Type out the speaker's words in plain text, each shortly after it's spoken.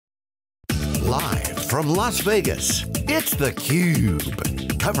Live from Las Vegas, it's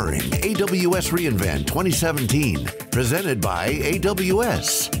theCUBE. Covering AWS reInvent 2017. Presented by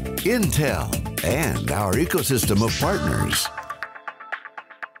AWS, Intel, and our ecosystem of partners.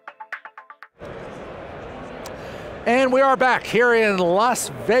 And we are back here in Las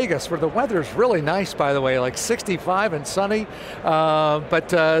Vegas, where the weather's really nice, by the way, like 65 and sunny. But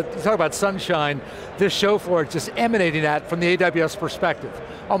talk about sunshine, this show floor is just emanating that from the AWS perspective.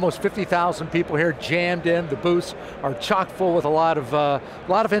 Almost 50,000 people here jammed in. The booths are chock full with a lot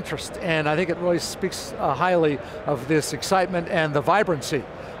of interest, and I think it really speaks highly of this excitement and the vibrancy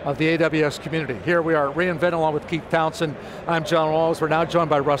of the AWS community. Here we are at reInvent along with Keith Townsend. I'm John Walls. We're now joined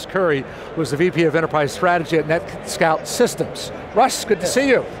by Russ Currie, who's the VP of Enterprise Strategy at NetScout Systems. Russ, good to see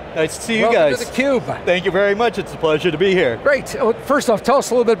you. Nice to see you Welcome guys. To theCUBE. Thank you very much, it's a pleasure to be here. Great, first off, tell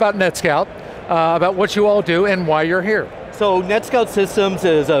us a little bit about NetScout, about what you all do and why you're here. So NetScout Systems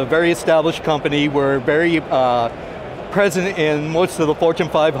is a very established company. We're very present in most of the Fortune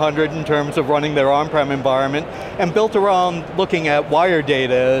 500 in terms of running their on-prem environment, and built around looking at wire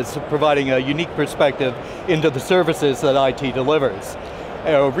data as providing a unique perspective into the services that IT delivers.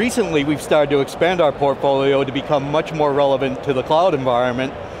 Recently we've started to expand our portfolio to become much more relevant to the cloud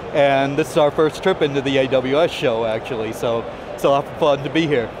environment, and this is our first trip into the AWS show actually, so it's a lot of fun to be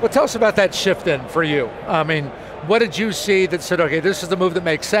here. Well, tell us about that shift then for you. I mean, what did you see that said, okay, this is the move that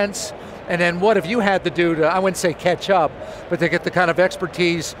makes sense? And then what have you had to do to, I wouldn't say catch up, but to get the kind of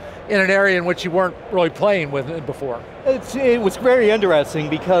expertise in an area in which you weren't really playing with it before? It was very interesting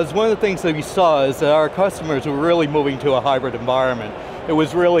because one of the things that we saw is that our customers were really moving to a hybrid environment. It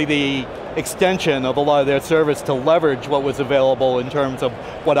was really the extension of a lot of their service to leverage what was available in terms of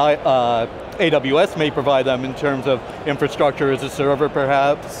what AWS may provide them in terms of infrastructure as a server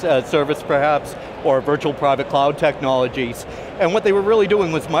perhaps, service perhaps, or virtual private cloud technologies. And what they were really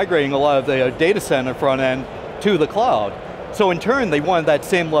doing was migrating a lot of their data center front end to the cloud. So in turn, they wanted that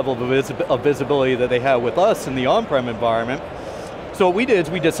same level of visibility that they had with us in the on-prem environment. So what we did is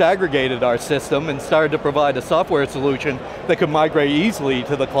we disaggregated our system and started to provide a software solution that could migrate easily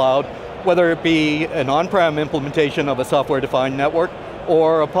to the cloud, whether it be an on-prem implementation of a software-defined network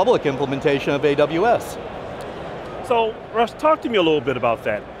or a public implementation of AWS. So, Russ, talk to me a little bit about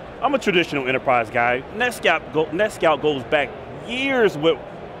that. I'm a traditional enterprise guy. NetScout goes back years with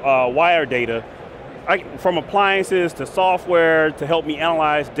wire data, from appliances to software to help me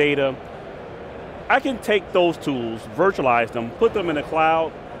analyze data. I can take those tools, virtualize them, put them in the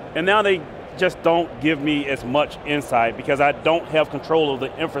cloud, and now they just don't give me as much insight because I don't have control of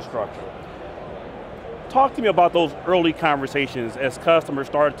the infrastructure. Talk to me about those early conversations as customers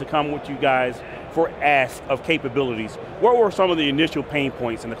started to come with you guys for ask of capabilities. What were some of the initial pain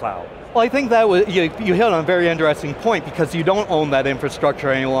points in the cloud? Well, I think that was, you hit on a very interesting point because you don't own that infrastructure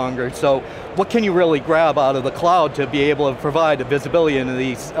any longer, so what can you really grab out of the cloud to be able to provide a visibility into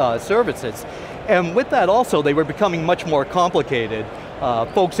these services? And with that also, they were becoming much more complicated.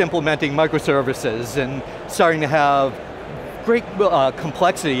 Folks implementing microservices and starting to have great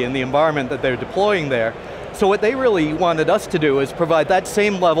complexity in the environment that they're deploying there. So what they really wanted us to do is provide that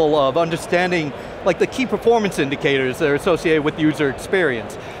same level of understanding, like the key performance indicators that are associated with user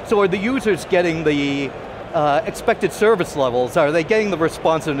experience. So are the users getting the expected service levels? Are they getting the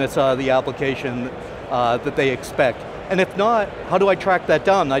responsiveness out of the application that they expect? And if not, how do I track that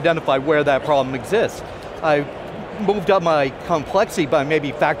down and identify where that problem exists? I moved up my complexity by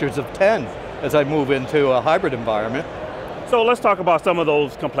maybe factors of 10 as I move into a hybrid environment. So let's talk about some of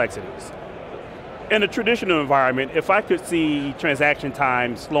those complexities. In a traditional environment, if I could see transaction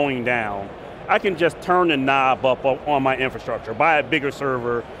time slowing down, I can just turn the knob up on my infrastructure, buy a bigger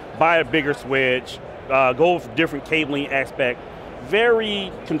server, buy a bigger switch, go for different cabling aspect,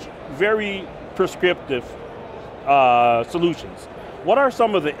 very prescriptive solutions. What are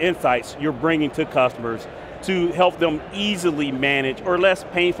some of the insights you're bringing to customers to help them easily manage or less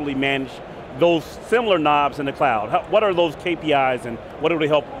painfully manage those similar knobs in the cloud? What are those KPIs and what do they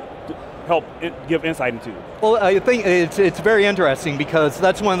help give insight into? Well, I think it's very interesting because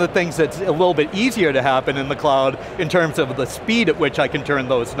that's one of the things that's a little bit easier to happen in the cloud in terms of the speed at which I can turn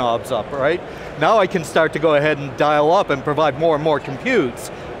those knobs up, right? Now I can start to go ahead and dial up and provide more and more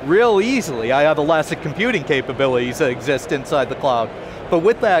computes real easily. I have elastic computing capabilities that exist inside the cloud. But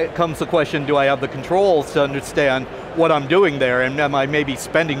with that comes the question, do I have the controls to understand what I'm doing there, and am I maybe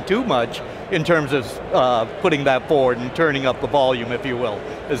spending too much in terms of putting that forward and turning up the volume, if you will,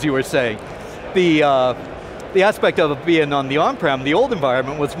 as you were saying. The aspect of being on the on-prem, the old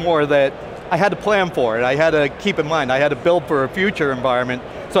environment was more that I had to plan for it. I had to keep in mind, I had to build for a future environment,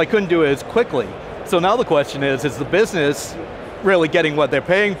 so I couldn't do it as quickly. So now the question is the business really getting what they're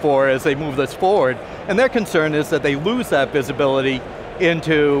paying for as they move this forward. And their concern is that they lose that visibility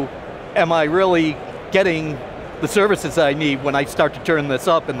into, am I really getting the services I need when I start to turn this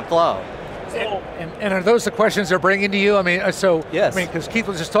up in the cloud? And are those the questions they're bringing to you? I mean, yes. I mean, because Keith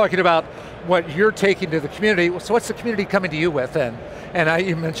was just talking about what you're taking to the community. So what's the community coming to you with then? And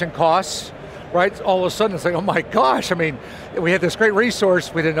you mentioned costs, right? All of a sudden it's like, oh my gosh, I mean, we had this great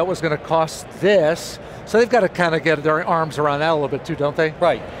resource, we didn't know it was going to cost this. So they've got to kind of get their arms around that a little bit too, don't they?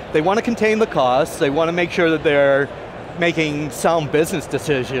 Right, they want to contain the costs, they want to make sure that they're making sound business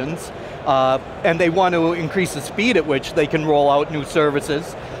decisions, and they want to increase the speed at which they can roll out new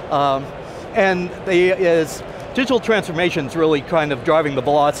services. And digital transformation is really kind of driving the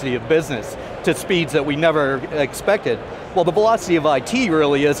velocity of business to speeds that we never expected. Well, the velocity of IT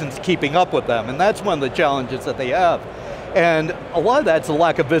really isn't keeping up with them, and that's one of the challenges that they have. And a lot of that's a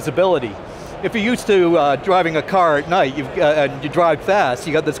lack of visibility. If you're used to driving a car at night, and you drive fast,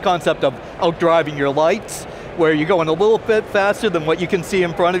 you got this concept of outdriving your lights, where you're going a little bit faster than what you can see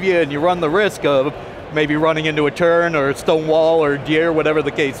in front of you, and you run the risk of maybe running into a turn or a stone wall or deer, whatever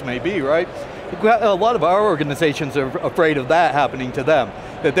the case may be, right? A lot of our organizations are afraid of that happening to them,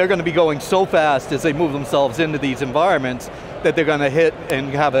 that they're going to be going so fast as they move themselves into these environments that they're going to hit and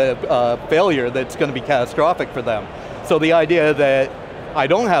have a failure that's going to be catastrophic for them. So the idea that I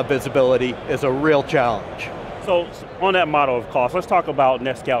don't have visibility is a real challenge. So on that model of cost, let's talk about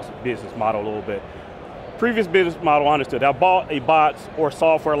NetScout's business model a little bit. Previous business model, I understood. I bought a bots or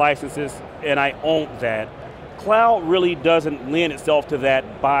software licenses and I owned that. Cloud really doesn't lend itself to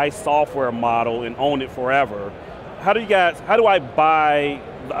that buy software model and own it forever. How do I buy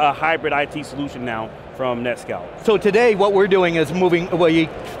a hybrid IT solution now from NetScout? So today what we're doing is we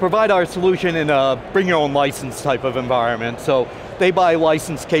provide our solution in a bring your own license type of environment. So they buy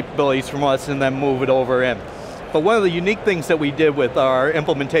license capabilities from us and then move it over in. But one of the unique things that we did with our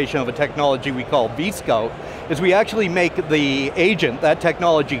implementation of a technology we call vScout is we actually make the agent, that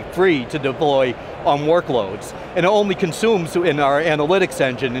technology, free to deploy on workloads. And it only consumes in our analytics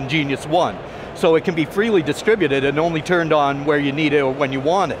engine in Genius One. So it can be freely distributed and only turned on where you need it or when you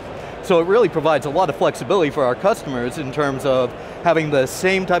want it. So it really provides a lot of flexibility for our customers in terms of having the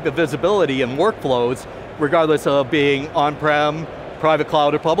same type of visibility and workflows regardless of being on-prem, private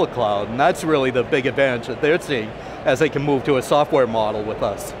cloud or public cloud, and that's really the big advantage that they're seeing as they can move to a software model with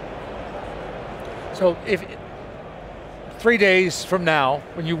us. So if 3 days from now,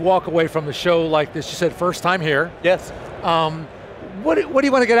 when you walk away from the show like this, you said first time here. Yes. What do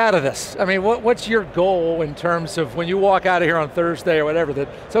you want to get out of this? I mean, what's your goal in terms of when you walk out of here on Thursday or whatever, that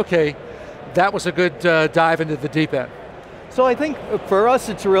it's okay, that was a good dive into the deep end? So I think for us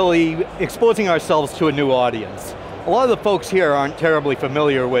it's really exposing ourselves to a new audience. A lot of the folks here aren't terribly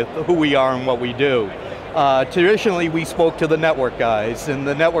familiar with who we are and what we do. Traditionally, we spoke to the network guys, and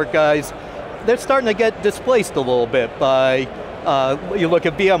the network guys, they're starting to get displaced a little bit by, you look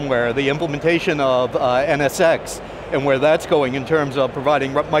at VMware, the implementation of NSX, and where that's going in terms of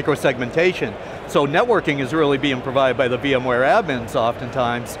providing micro-segmentation. So networking is really being provided by the VMware admins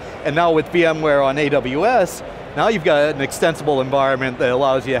oftentimes, and now with VMware on AWS, now you've got an extensible environment that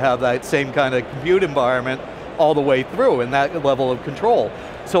allows you to have that same kind of compute environment all the way through and that level of control.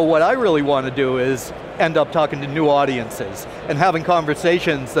 So what I really want to do is end up talking to new audiences and having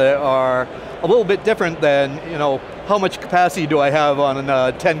conversations that are a little bit different than, how much capacity do I have on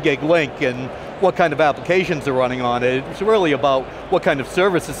a 10 gig link and what kind of applications are running on it. It's really about what kind of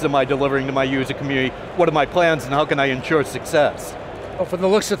services am I delivering to my user community, what are my plans and how can I ensure success. Well, from the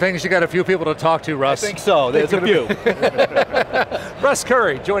looks of things, you got a few people to talk to, Russ. I think so, there's a few. Russ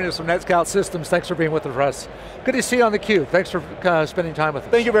Currie, joining us from NetScout Systems. Thanks for being with us, Russ. Good to see you on theCUBE. Thanks for spending time with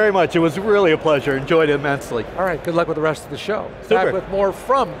us. Thank you very much, it was really a pleasure, enjoyed it immensely. All right, good luck with the rest of the show. Super. Back with more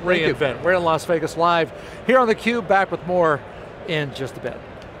from reInvent. We're in Las Vegas live, here on theCUBE, back with more in just a bit.